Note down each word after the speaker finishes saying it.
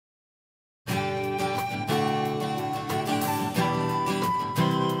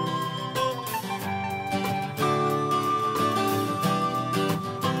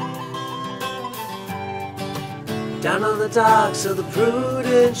Down on the docks of the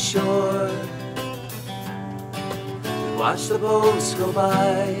prudent shore, we watched the boats go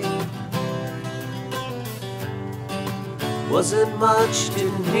by. Wasn't much,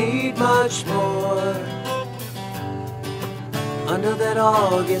 didn't need much more under that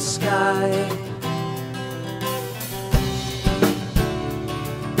August sky.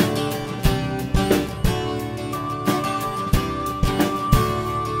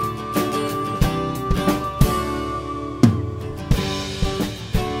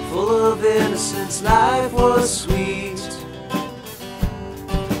 Full of innocence, life was sweet,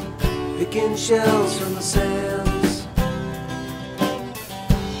 picking shells from the sands.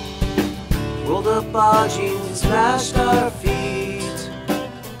 Rolled up our jeans and splashed our feet.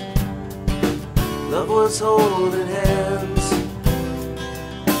 Love was holding hands.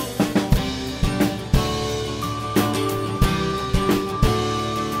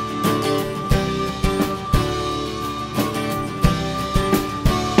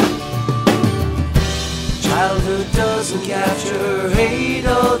 Childhood doesn't capture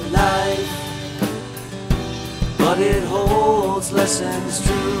adult life, but it holds lessons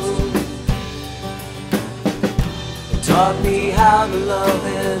true. It taught me how to love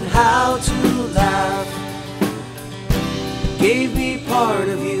and how to laugh, gave me part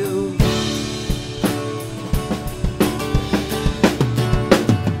of you.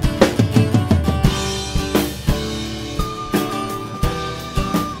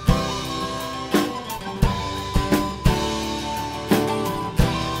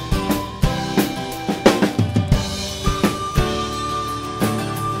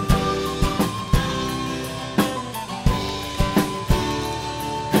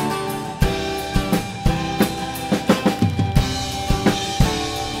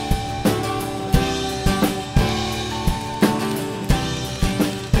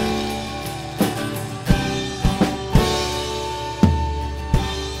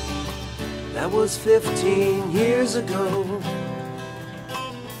 That was 15 years ago.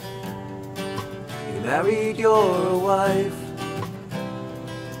 You married your wife.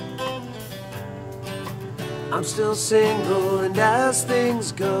 I'm still single, and as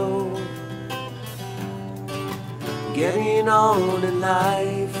things go, getting on in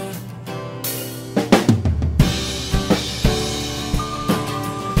life.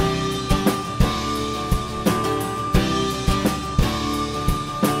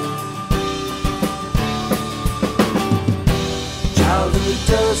 Childhood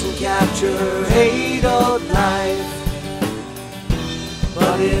doesn't capture adult life,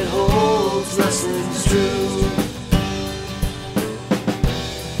 but it holds lessons true.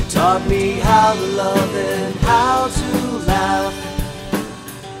 It taught me how to love and how to laugh,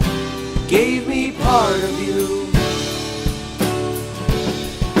 gave me part of you.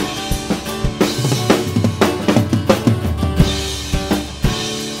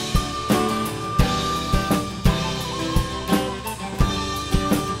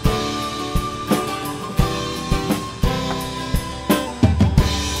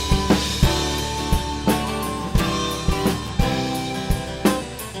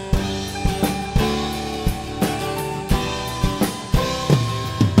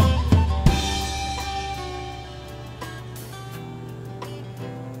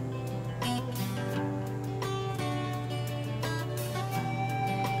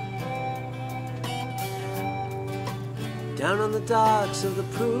 Down on the docks of the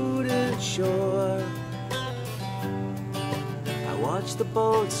prudent shore, I watched the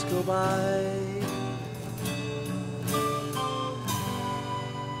boats go by.